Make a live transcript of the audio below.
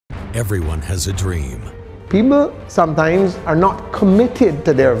Everyone has a dream. People sometimes are not committed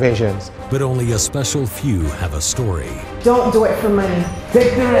to their visions. But only a special few have a story. Don't do it for money.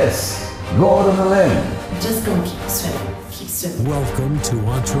 Take the risk. Go out on a limb. Just go and keep swimming. Keep swimming. Welcome to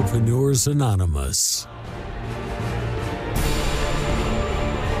Entrepreneurs Anonymous.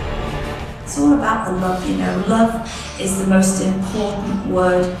 It's all about the love, you know. Love is the most important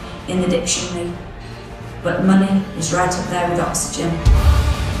word in the dictionary. But money is right up there with oxygen.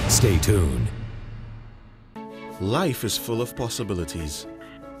 Stay tuned. Life is full of possibilities,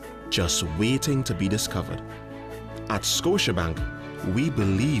 just waiting to be discovered. At Scotiabank, we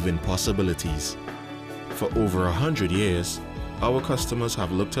believe in possibilities. For over 100 years, our customers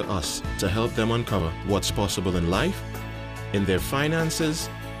have looked to us to help them uncover what's possible in life, in their finances,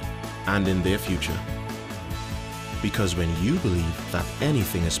 and in their future. Because when you believe that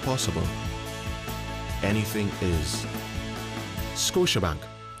anything is possible, anything is. Scotiabank.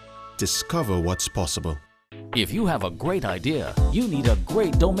 Discover what's possible. If you have a great idea, you need a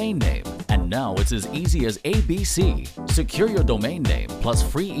great domain name. And now it's as easy as ABC. Secure your domain name plus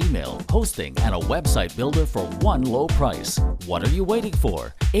free email, hosting, and a website builder for one low price. What are you waiting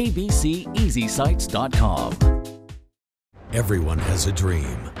for? abceasysites.com. Everyone has a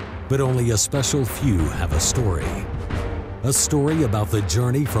dream, but only a special few have a story. A story about the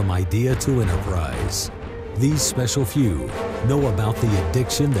journey from idea to enterprise. These special few know about the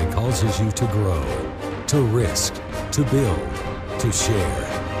addiction that causes you to grow, to risk, to build, to share.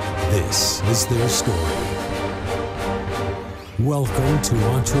 This is their story. Welcome to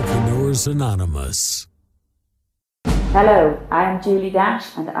Entrepreneurs Anonymous. Hello, I am Julie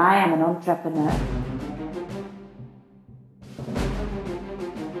Dash and I am an entrepreneur.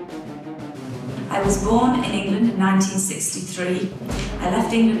 I was born in England in 1963. I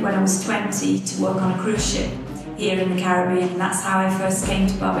left England when I was 20 to work on a cruise ship here in the Caribbean, and that's how I first came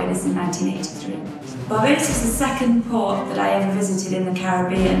to Barbados in 1983. Barbados was the second port that I ever visited in the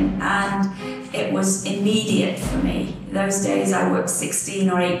Caribbean, and it was immediate for me. Those days I worked 16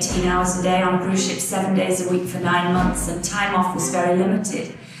 or 18 hours a day on a cruise ship, 7 days a week for 9 months, and time off was very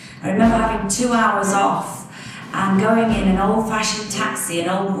limited. I remember having 2 hours off and going in an old-fashioned taxi, an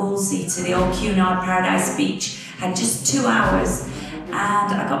old Woolsey, to the old Cunard Paradise Beach. Had just 2 hours, and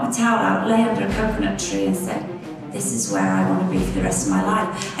I got my towel out, lay under a coconut tree and said, this is where I want to be for the rest of my life.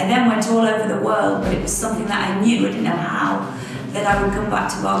 I then went all over the world, but it was something that I knew, I didn't know how, that I would come back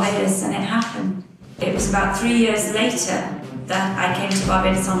to Barbados, and it happened. It was about 3 years later that I came to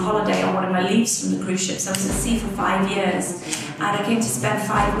Barbados on holiday on one of my leaves from the cruise ships. I was at sea for 5 years, and I came to spend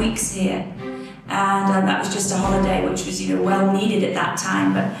 5 weeks here. And that was just a holiday, which was, you know, well needed at that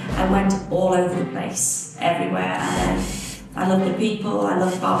time, but I went all over the place, everywhere, and I love the people, I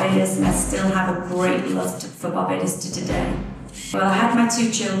love Barbados, and I still have a great love for Barbados to today. Well, I had my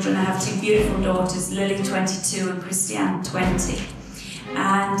 2 children. I have 2 beautiful daughters, Lily, 22, and Christiane, 20.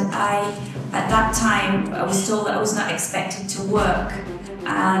 And at that time, I was told that I was not expected to work,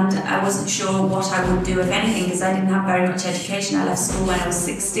 and I wasn't sure what I would do, if anything, because I didn't have very much education. I left school when I was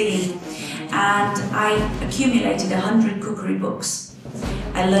 16. And I accumulated 100 cookery books.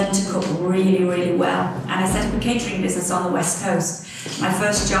 I learned to cook really, really well, and I set up a catering business on the West Coast. My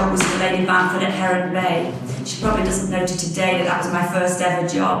first job was for Lady Bamford at Heron Bay. She probably doesn't know to today that that was my first ever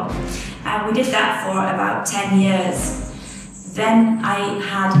job. And we did that for about 10 years. Then I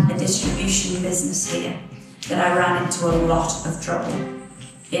had a distribution business here that I ran into a lot of trouble.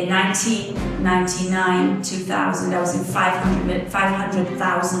 In 1999, 2000, I was in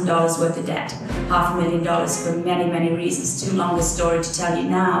 $500,000 worth of debt, $500,000 for many, many reasons. Too long a story to tell you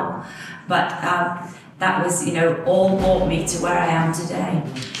now, but that was, you know, all brought me to where I am today.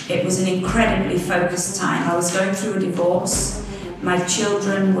 It was an incredibly focused time. I was going through a divorce. My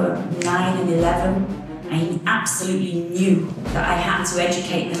children were 9 and 11. I absolutely knew that I had to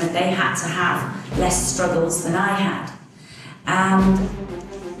educate them and they had to have less struggles than I had. And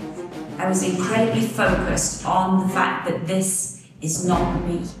I was incredibly focused on the fact that this is not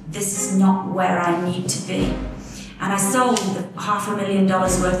me. This is not where I need to be. And I sold the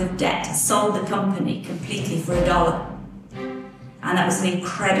 $500,000 worth of debt. I sold the company completely for $1. And that was an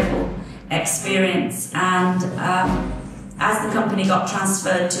incredible experience. And as the company got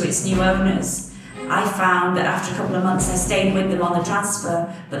transferred to its new owners, I found that after a couple of months I stayed with them on the transfer,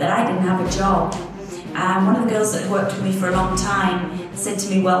 but that I didn't have a job. And one of the girls that had worked with me for a long time said to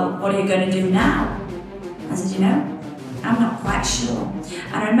me, well, what are you going to do now? I said, you know, I'm not quite sure.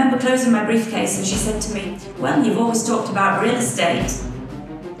 And I remember closing my briefcase and she said to me, well, you've always talked about real estate.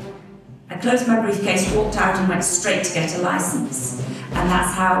 I closed my briefcase, walked out and went straight to get a license. And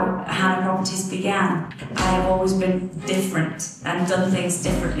that's how Hannah Properties began. I have always been different and done things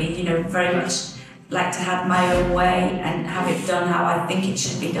differently, you know, very much like to have my own way and have it done how I think it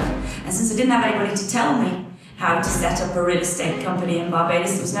should be done. And since I didn't have anybody to tell me how to set up a real estate company in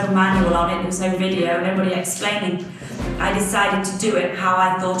Barbados, there was no manual on it, there was no video, nobody explaining, I decided to do it how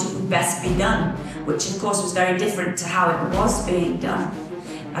I thought it would best be done, which of course was very different to how it was being done.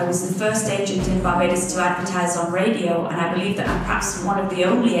 I was the first agent in Barbados to advertise on radio, and I believe that I'm perhaps one of the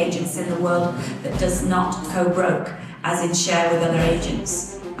only agents in the world that does not co-broke, as in share with other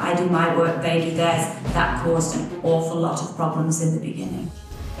agents. I do my work, they do theirs. That caused an awful lot of problems in the beginning.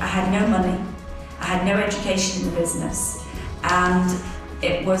 I had no money, I had no education in the business, and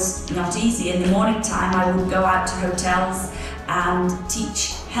it was not easy. In the morning time, I would go out to hotels and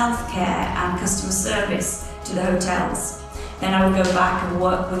teach healthcare and customer service to the hotels. Then I would go back and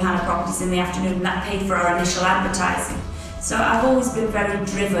work with Hannah Properties in the afternoon, and that paid for our initial advertising. So I've always been very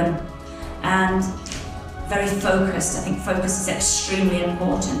driven and very focused. I think focus is extremely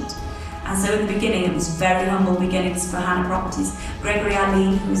important. And so in the beginning, it was very humble beginnings for Hannah Properties. Gregory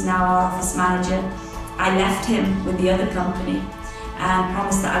Ali, who is now our office manager, I left him with the other company and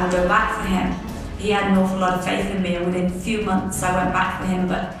promised that I would go back for him. He had an awful lot of faith in me, and within a few months I went back for him.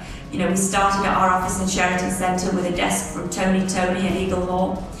 But you know, we started at our office in Sheraton Centre with a desk from Tony and Eagle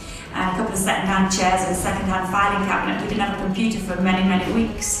Hall, and a couple of second-hand chairs and a second-hand filing cabinet. We didn't have a computer for many, many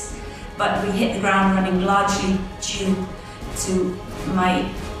weeks, but we hit the ground running largely due to my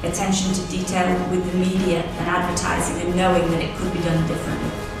attention to detail with the media and advertising and knowing that it could be done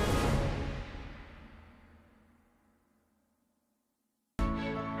differently.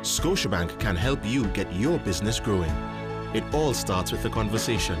 Scotiabank can help you get your business growing. It all starts with a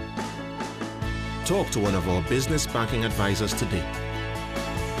conversation. Talk to one of our business banking advisors today.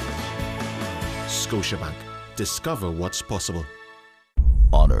 Scotiabank. Discover what's possible.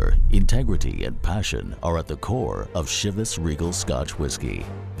 Honor, integrity, and passion are at the core of Chivas Regal Scotch Whisky.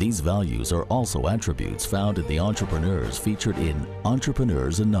 These values are also attributes found in the entrepreneurs featured in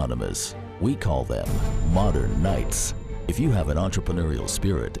Entrepreneurs Anonymous. We call them Modern Knights. If you have an entrepreneurial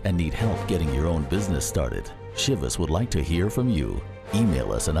spirit and need help getting your own business started, Chivas would like to hear from you.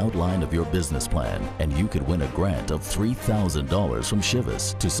 Email us an outline of your business plan and you could win a grant of $3,000 from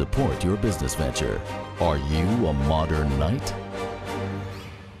Chivas to support your business venture. Are you a modern knight?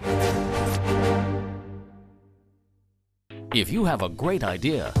 If you have a great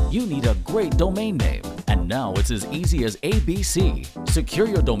idea, you need a great domain name. And now it's as easy as ABC. Secure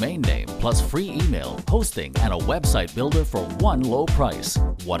your domain name plus free email, hosting, and a website builder for one low price.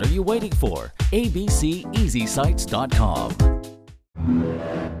 What are you waiting for? abceasysites.com.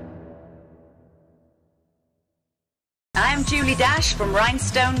 I'm Julie Dash from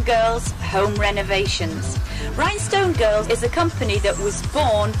Rhinestone Girls Home Renovations. Rhinestone Girls is a company that was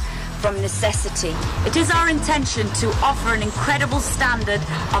born from necessity. It is our intention to offer an incredible standard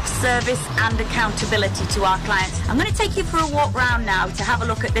of service and accountability to our clients. I'm going to take you for a walk round now to have a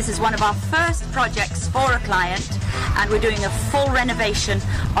look at this. Is one of our first projects for a client, and we're doing a full renovation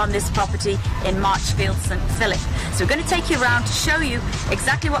on this property in Marchfield St Philip. So we're going to take you around to show you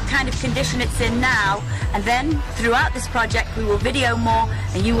exactly what kind of condition it's in now, and then throughout this project we will video more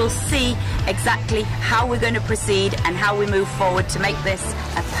and you will see exactly how we're going to proceed and how we move forward to make this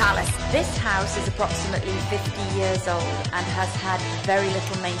a palace. This house is approximately 50 years old and has had very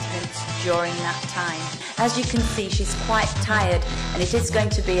little maintenance during that time. As you can see, she's quite tired, and it is going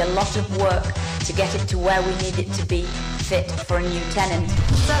to be a lot of work to get it to where we need it to be fit for a new tenant.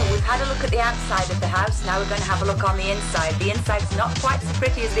 So we've had a look at the outside of the house, now we're going to have a look on the inside. The inside's not quite so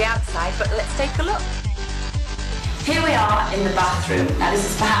pretty as the outside, but let's take a look. Here we are in the bathroom. Now this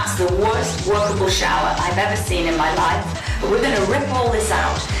is perhaps the worst workable shower I've ever seen in my life, but we're going to rip all this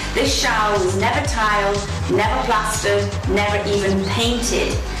out. This shower was never tiled, never plastered, never even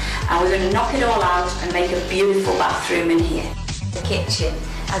painted, and we're going to knock it all out and make a beautiful bathroom in here. The kitchen.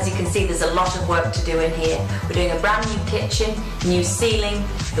 As you can see, there's a lot of work to do in here. We're doing a brand new kitchen, new ceiling,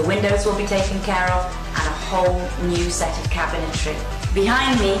 the windows will be taken care of, and a whole new set of cabinetry.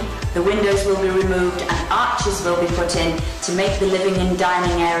 Behind me, the windows will be removed and arches will be put in to make the living and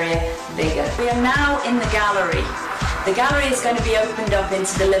dining area bigger. We are now in the gallery. The gallery is going to be opened up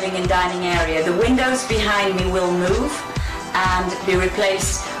into the living and dining area. The windows behind me will move and be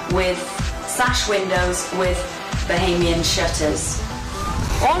replaced with sash windows with Bahamian shutters.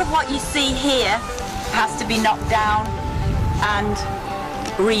 All of what you see here has to be knocked down and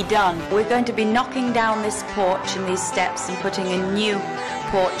redone. We're going to be knocking down this porch and these steps and putting a new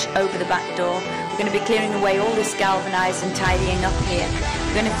porch over the back door. We're going to be clearing away all this galvanised and tidying up here.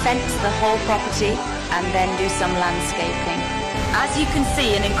 We're going to fence the whole property and then do some landscaping. As you can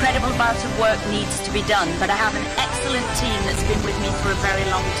see, an incredible amount of work needs to be done, but I have an excellent team that's been with me for a very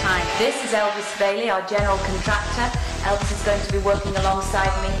long time. This is Elvis Bailey, our general contractor. Elvis is going to be working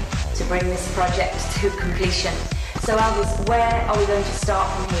alongside me to bring this project to completion. So Elvis, where are we going to start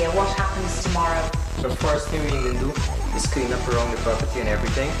from here? What happens tomorrow? The first thing we can do is clean up around the property and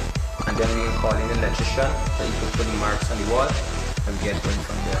everything, and then we can call in an electrician so you can put the marks on the wall and get going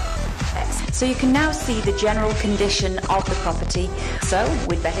from there. So you can now see the general condition of the property, so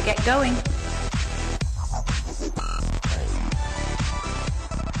we'd better get going.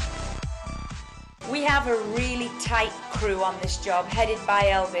 We have a really tight crew on this job, headed by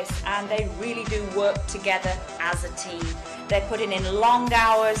Elvis, and they really do work together as a team. They're putting in long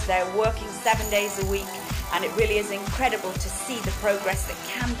hours, they're working 7 days a week, and it really is incredible to see the progress that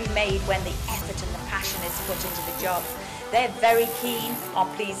can be made when the effort and the passion is put into the job. They're very keen on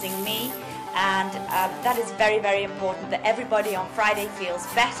pleasing me, and that is very, very important, that everybody on Friday feels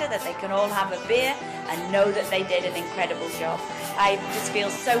better, that they can all have a beer and know that they did an incredible job. I just feel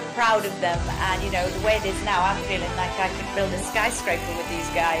so proud of them, and you know, the way it is now, I'm feeling like I could build a skyscraper with these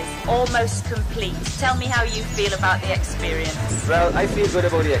guys. Almost complete. Tell me how you feel about the experience. Well, I feel good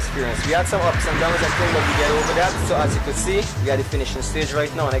about the experience. We had some ups and downs and things, but we get over that. So as you can see, we are the finishing stage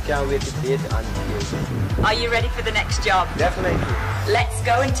right now, and I can't wait to play it and play it. Are you ready for the next job? Definitely. Let's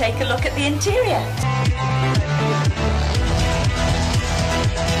go and take a look at the interior.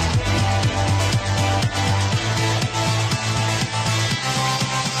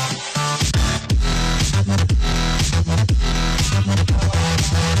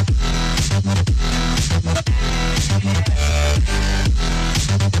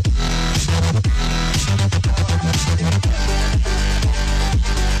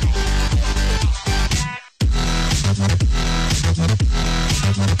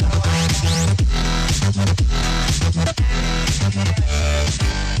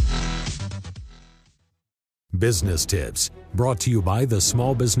 Business Tips, brought to you by the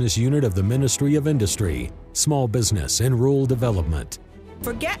Small Business Unit of the Ministry of Industry, Small Business and Rural Development.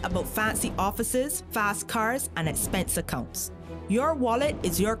 Forget about fancy offices, fast cars, and expense accounts. Your wallet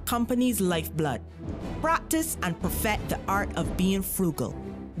is your company's lifeblood. Practice and perfect the art of being frugal.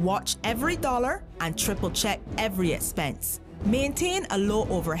 Watch every dollar and triple check every expense. Maintain a low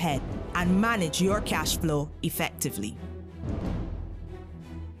overhead and manage your cash flow effectively.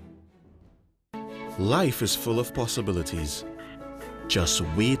 Life is full of possibilities, just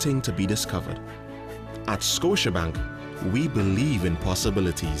waiting to be discovered. At Scotiabank, we believe in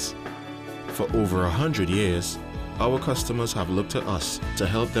possibilities. For over 100 years, our customers have looked to us to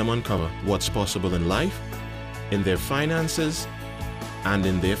help them uncover what's possible in life, in their finances, and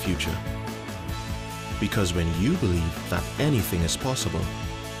in their future. Because when you believe that anything is possible,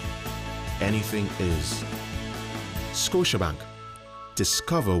 anything is. Scotiabank.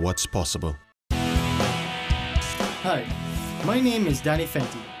 Discover what's possible. Hi, my name is Danny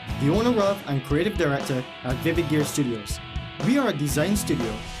Fenty, the owner of and creative director at Vivid Gear Studios. We are a design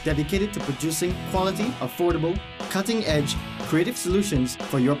studio dedicated to producing quality, affordable, cutting-edge, creative solutions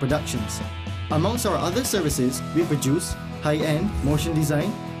for your productions. Amongst our other services, we produce high-end motion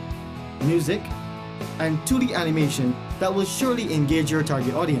design, music, and 2D animation that will surely engage your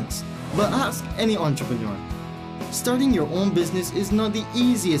target audience. But ask any entrepreneur. Starting your own business is not the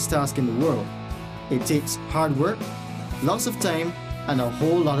easiest task in the world. It takes hard work, lots of time, and a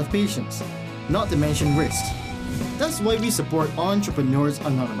whole lot of patience, not to mention risk. That's why we support Entrepreneurs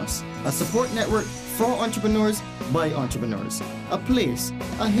Anonymous, a support network for entrepreneurs by entrepreneurs. A place,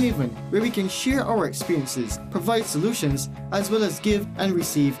 a haven where we can share our experiences, provide solutions, as well as give and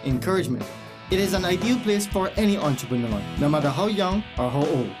receive encouragement. It is an ideal place for any entrepreneur, no matter how young or how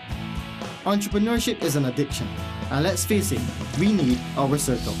old. Entrepreneurship is an addiction, and let's face it, we need our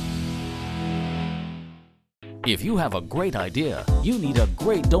circle. If you have a great idea, you need a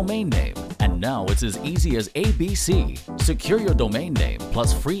great domain name. And now it's as easy as ABC. Secure your domain name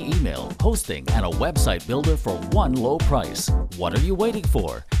plus free email, hosting, and a website builder for one low price. What are you waiting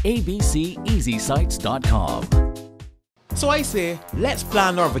for? abceasysites.com. So I say, let's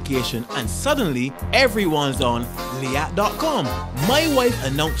plan our vacation, and suddenly everyone's on Liat.com. My wife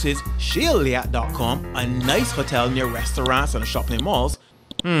announces she'll Liat.com, a nice hotel near restaurants and shopping malls.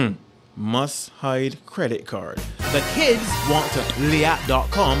 Must hide credit card. The kids want to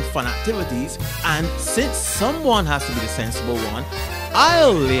Liat.com fun activities, and since someone has to be the sensible one,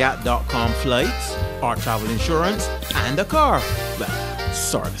 I'll Liat.com flights, or travel insurance, and a car. Well,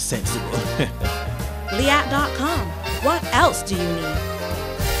 sort of sensible. Liat.com. What else do you need?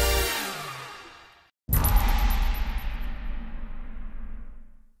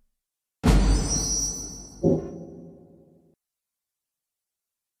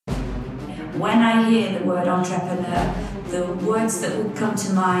 hear the word entrepreneur, the words that would come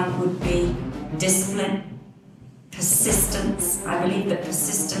to mind would be discipline, persistence. I believe that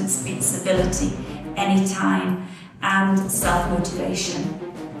persistence beats ability anytime, and self-motivation.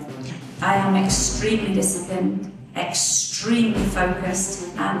 I am extremely disciplined, extremely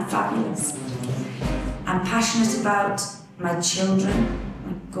focused, and fabulous. I'm passionate about my children,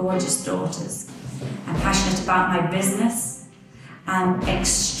 my gorgeous daughters. I'm passionate about my business. I'm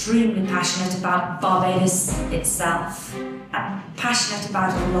extremely passionate about Barbados itself. I'm passionate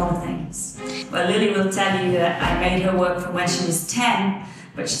about a lot of things. Well, Lily will tell you that I made her work from when she was 10,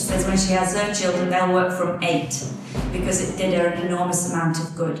 but she says when she has her children, they'll work from 8, because it did her an enormous amount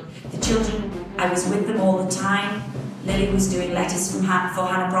of good. The children, I was with them all the time. Lily was doing letters for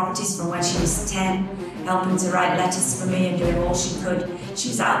Hannah Properties from when she was 10, helping to write letters for me and doing all she could. She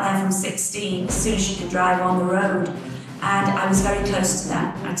was out there from 16, as soon as she could drive on the road. And I was very close to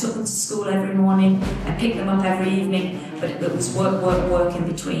them. I took them to school every morning, I picked them up every evening, but it was work, work, work in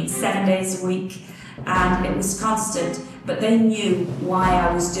between, 7 days a week, and it was constant. But they knew why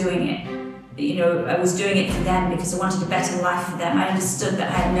I was doing it. You know, I was doing it for them because I wanted a better life for them. I understood that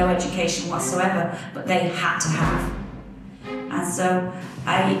I had no education whatsoever, but they had to have. And so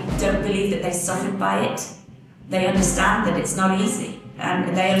I don't believe that they suffered by it. They understand that it's not easy,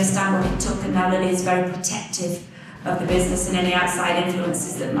 and they understand what it took, and now Lily is very protective of the business and any outside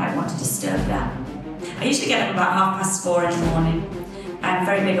influences that might want to disturb that. I usually get up about 4:30 in the morning. I'm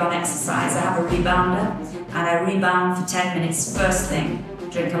very big on exercise. I have a rebounder, and I rebound for 10 minutes first thing,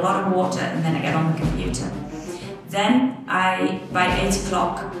 drink a lot of water, and then I get on the computer. Then by 8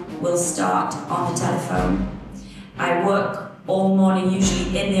 o'clock, will start on the telephone. I work all morning,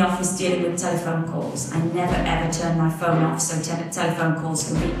 usually in the office, dealing with telephone calls. I never ever turn my phone off, so telephone calls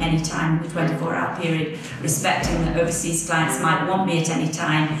can be any time in the 24-hour period, respecting that overseas clients might want me at any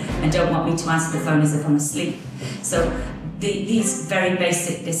time and don't want me to answer the phone as if I'm asleep. So these very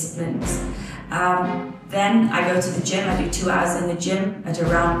basic disciplines. Then I go to the gym. I do 2 hours in the gym at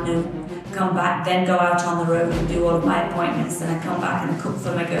around noon, come back, then go out on the road and do all of my appointments. Then I come back and I cook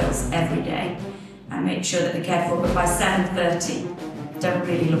for my girls every day. I make sure that they're cared for, but by 7:30, don't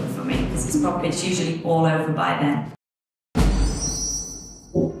really look for me, because it's usually all over by then.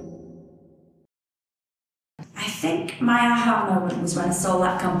 I think my aha moment was when I sold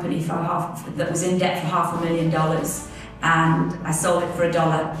that company that was in debt for $500,000, and I sold it for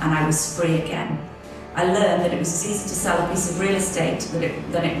 $1 and I was free again. I learned that it was as easy to sell a piece of real estate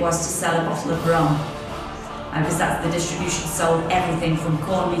than it was to sell a bottle of rum. Because that's the distribution, sold everything from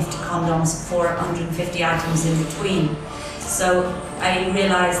corned beef to condoms, 450 items in between. So I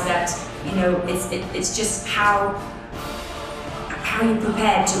realised that, you know, it's just how you're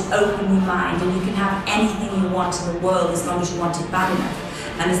prepared to open your mind, and you can have anything you want in the world as long as you want it bad enough,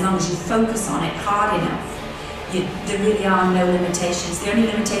 and as long as you focus on it hard enough. There really are no limitations. The only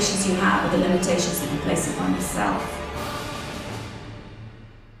limitations you have are the limitations that you place upon yourself.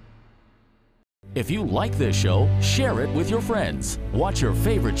 If you like this show, share it with your friends. Watch your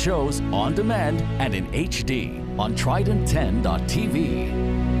favorite shows on demand and in HD on Trident10.tv.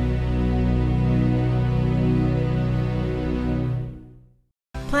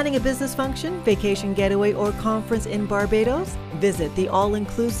 Planning a business function, vacation getaway, or conference in Barbados? Visit the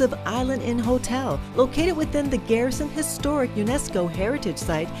all-inclusive Island Inn Hotel, located within the Garrison Historic UNESCO Heritage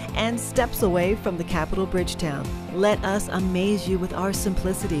Site and steps away from the capital Bridgetown. Let us amaze you with our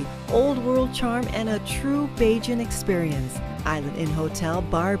simplicity, old world charm, and a true Bajan experience. Island Inn Hotel,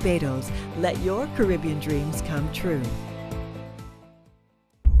 Barbados. Let your Caribbean dreams come true.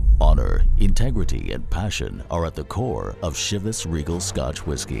 Honor, integrity, and passion are at the core of Chivas Regal Scotch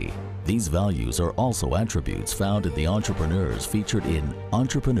Whiskey. These values are also attributes found in the entrepreneurs featured in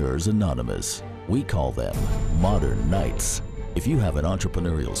Entrepreneurs Anonymous. We call them Modern Knights. If you have an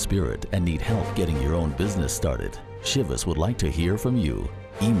entrepreneurial spirit and need help getting your own business started, Chivas would like to hear from you.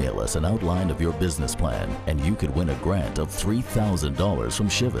 Email us an outline of your business plan and you could win a grant of $3,000 from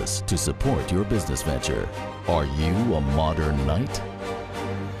Chivas to support your business venture. Are you a modern knight?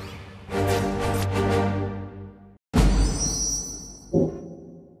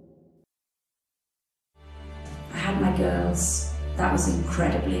 My girls, that was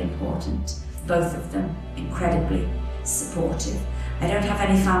incredibly important. Both of them incredibly supportive. I don't have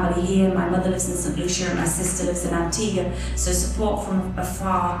any family here. My mother lives in St. Lucia and my sister lives in Antigua, so support from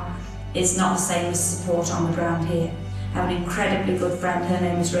afar is not the same as support on the ground here. I have an incredibly good friend. Her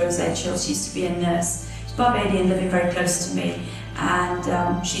name is Rose Edgehill. She used to be a nurse. She's Barbadian, living very close to me, and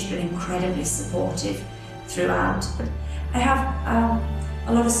she's been incredibly supportive throughout. But I have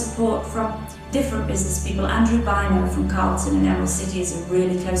a lot of support from different business people. Andrew Bino from Carlton in Emerald City is a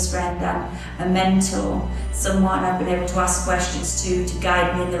really close friend and a mentor, someone I've been able to ask questions to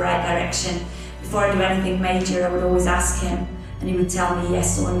guide me in the right direction. Before I do anything major, I would always ask him and he would tell me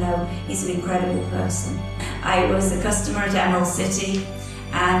yes or no. He's an incredible person. I was a customer at Emerald City,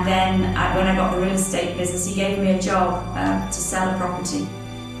 and then when I got the real estate business, he gave me a job to sell a property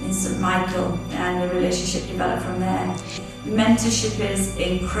in St Michael, and the relationship developed from there. Mentorship is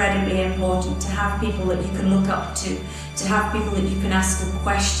incredibly important, to have people that you can look up to have people that you can ask a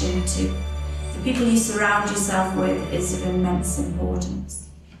question to. The people you surround yourself with is of immense importance.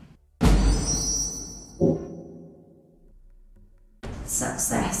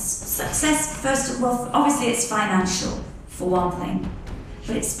 Success, first of all, obviously it's financial, for one thing,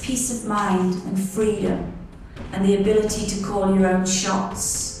 but it's peace of mind and freedom and the ability to call your own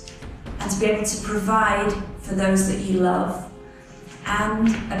shots and to be able to provide for those that you love, and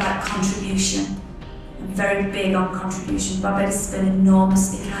about contribution. I'm very big on contribution. Barbados has been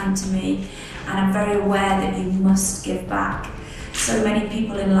enormously kind to me, and I'm very aware that you must give back. So many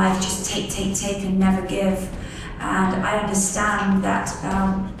people in life just take and never give. And I understand that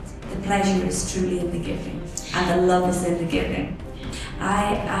the pleasure is truly in the giving, and the love is in the giving.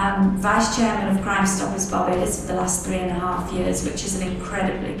 I am Vice Chairman of Crime Stoppers Barbados for the last 3.5 years, which is an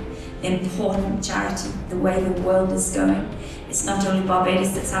incredibly important charity. The way the world is going, it's not only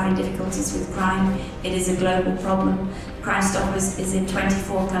Barbados that's having difficulties with crime, it is a global problem. Crime Stoppers is in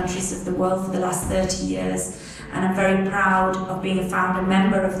 24 countries of the world for the last 30 years, and I'm very proud of being a founder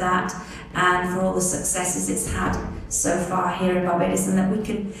member of that, and for all the successes it's had so far here in Barbados, and that we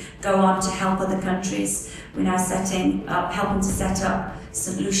can go on to help other countries. We're now helping to set up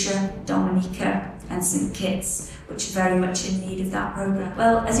St Lucia, Dominica and St Kitts, which are very much in need of that programme.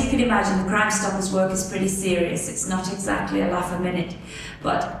 Well, as you can imagine, the Crime Stoppers work is pretty serious. It's not exactly a laugh a minute,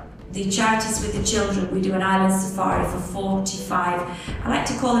 but the charities with the children, we do an island safari for 45. I like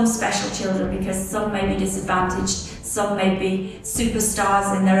to call them special children because some may be disadvantaged, some may be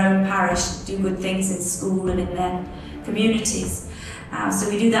superstars in their own parish, do good things in school and in their communities. So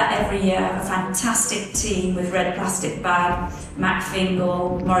we do that every year. I have a fantastic team with Red Plastic Bag, Mac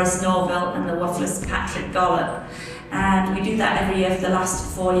Fingal, Maurice Norville and the waffless Patrick Gollop. And we do that every year for the last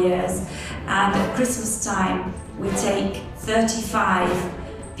 4 years. And at Christmas time, we take 35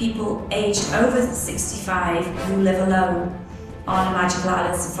 people aged over 65 who live alone on a Magical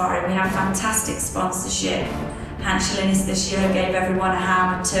Island Safari. We have fantastic sponsorship. Hanselinis this year gave everyone a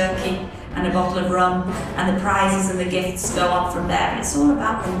ham, a turkey and a bottle of rum, and the prizes and the gifts go on from there. And it's all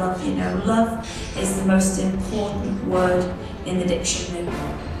about the love, you know. Love is the most important word in the dictionary,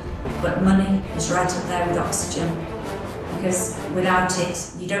 but money is right up there with oxygen, because without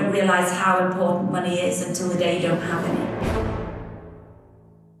it, you don't realise how important money is until the day you don't have any.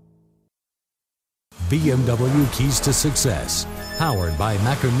 BMW Keys to Success, powered by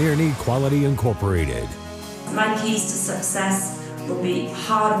McInerney Quality Incorporated. My keys to success will be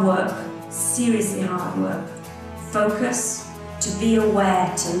hard work, seriously hard work, focus, to be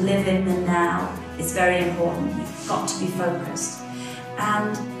aware, to live in the now is very important. You've got to be focused.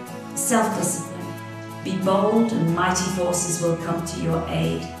 And self-discipline. Be bold and mighty forces will come to your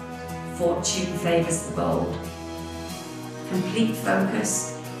aid. Fortune favours the bold. Complete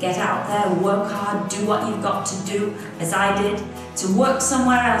focus. Get out there, work hard, do what you've got to do, as I did, to work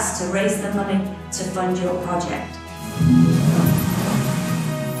somewhere else to raise the money to fund your project.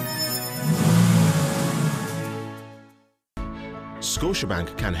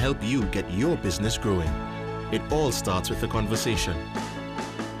 Scotiabank can help you get your business growing. It all starts with a conversation.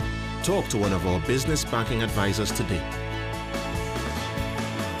 Talk to one of our business banking advisors today.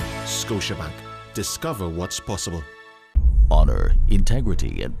 Scotiabank. Discover what's possible. Honor,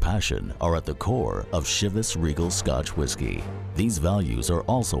 integrity, and passion are at the core of Chivas Regal Scotch Whisky. These values are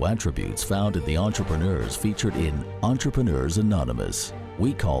also attributes found in the entrepreneurs featured in Entrepreneurs Anonymous.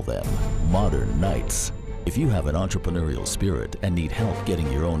 We call them Modern Knights. If you have an entrepreneurial spirit and need help getting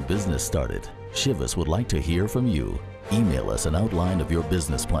your own business started, Chivas would like to hear from you. Email us an outline of your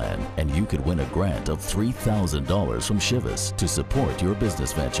business plan and you could win a grant of $3,000 from Chivas to support your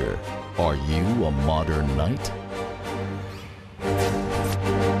business venture. Are you a Modern Knight?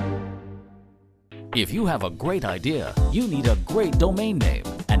 If you have a great idea, you need a great domain name.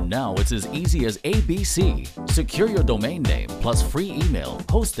 And now it's as easy as ABC. Secure your domain name plus free email,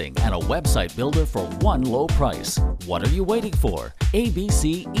 hosting, and a website builder for one low price. What are you waiting for?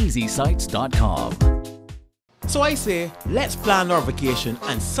 abceasysites.com. So I say, let's plan our vacation,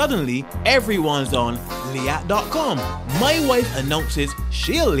 and suddenly everyone's on Liat.com. My wife announces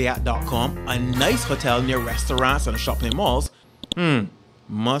she'll Liat.com, a nice hotel near restaurants and shopping malls.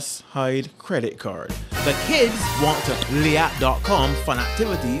 must-hide credit card. The kids want to liat.com fun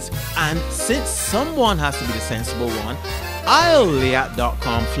activities, and since someone has to be the sensible one, I'll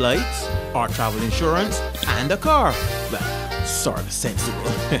liat.com flights, or travel insurance, and a car. Well, sort of sensible.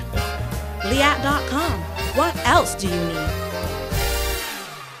 liat.com. What else do you need?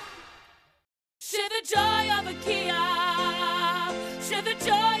 Share the joy of a Kia. Share the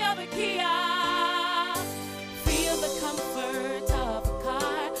joy of a Kia. Feel the comfort of a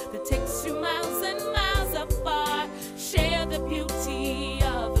car that takes you miles and miles afar. Share the beauty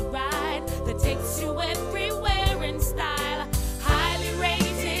of the ride that takes you everywhere in style. Highly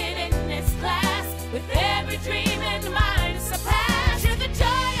rated in this class, with every dream in mind surpassed. Share the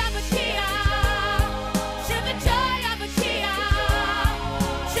joy of a Kia. Share the joy of a Kia.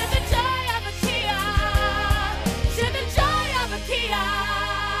 Share the joy of a Kia. Share the joy of a Kia.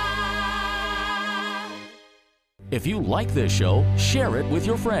 If you like this show, share it with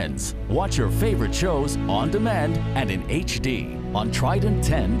your friends. Watch your favorite shows on demand and in HD on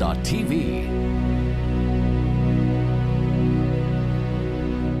Trident10.tv.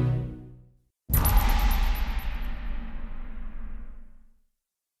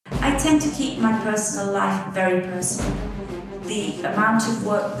 I tend to keep my personal life very personal. The amount of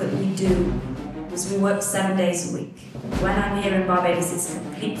work that we do is we work 7 days a week. When I'm here in Barbados, it's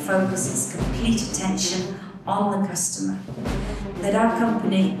complete focus, it's complete attention on the customer. That our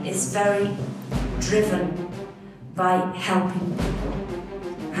company is very driven by helping people.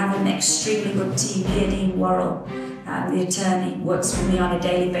 I have an extremely good team. Leodine Worrell, the attorney, works with me on a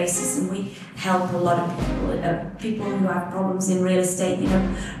daily basis, and we help a lot of people who have problems in real estate. You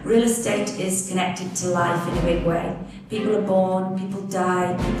know, real estate is connected to life in a big way. People are born, people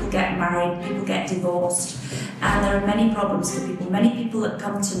die, people get married, people get divorced, and there are many problems for people. Many people that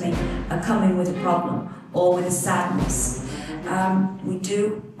come to me are coming with a problem or with a sadness. We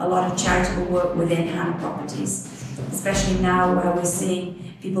do a lot of charitable work within Hannah Properties, especially now where we're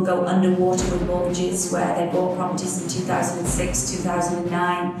seeing people go underwater with mortgages, where they bought properties in 2006,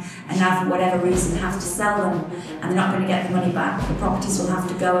 2009, and now for whatever reason have to sell them, and they're not going to get the money back. The properties will have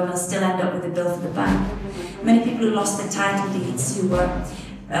to go, and they'll still end up with a bill for the bank. Many people who lost their title deeds, who were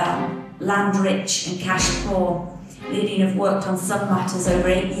land rich and cash poor. Leading have worked on some matters over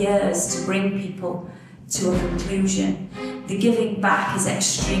 8 years to bring people to a conclusion. The giving back is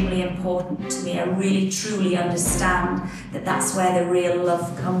extremely important to me. I really truly understand that that's where the real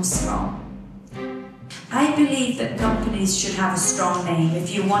love comes from. I believe that companies should have a strong name if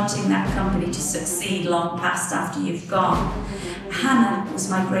you're wanting that company to succeed long past after you've gone. Hannah was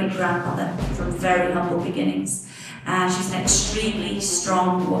my great-grandmother from very humble beginnings. And she's an extremely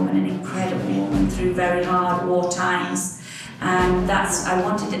strong woman, an incredible woman through very hard war times. And I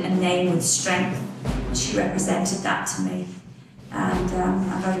wanted a name with strength. She represented that to me. And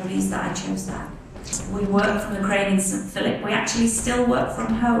I'm very pleased that I chose that. We work from the crane in St. Philip. We actually still work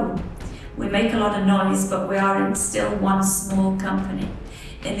from home. We make a lot of noise, but we are still one small company.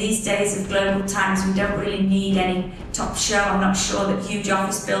 In these days of global times, we don't really need any top show. I'm not sure that huge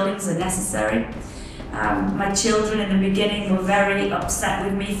office buildings are necessary. My children in the beginning were very upset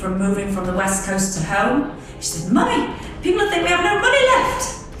with me for moving from the West Coast to home. She said, "Mummy, people think we have no money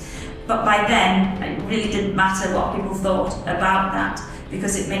left." But by then, it really didn't matter what people thought about that,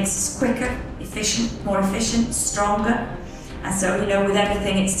 because it makes us quicker, more efficient, stronger. And so, you know, with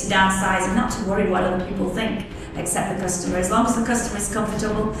everything, it's to downsize and not to worry what other people think, except the customer. As long as the customer is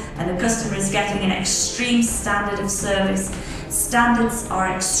comfortable and the customer is getting an extreme standard of service, standards are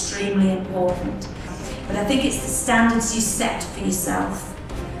extremely important. But I think it's the standards you set for yourself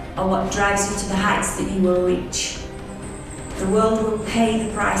are what drives you to the heights that you will reach. The world will pay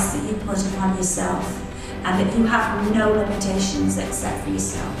the price that you put upon yourself, and that you have no limitations except for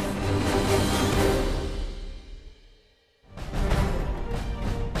yourself.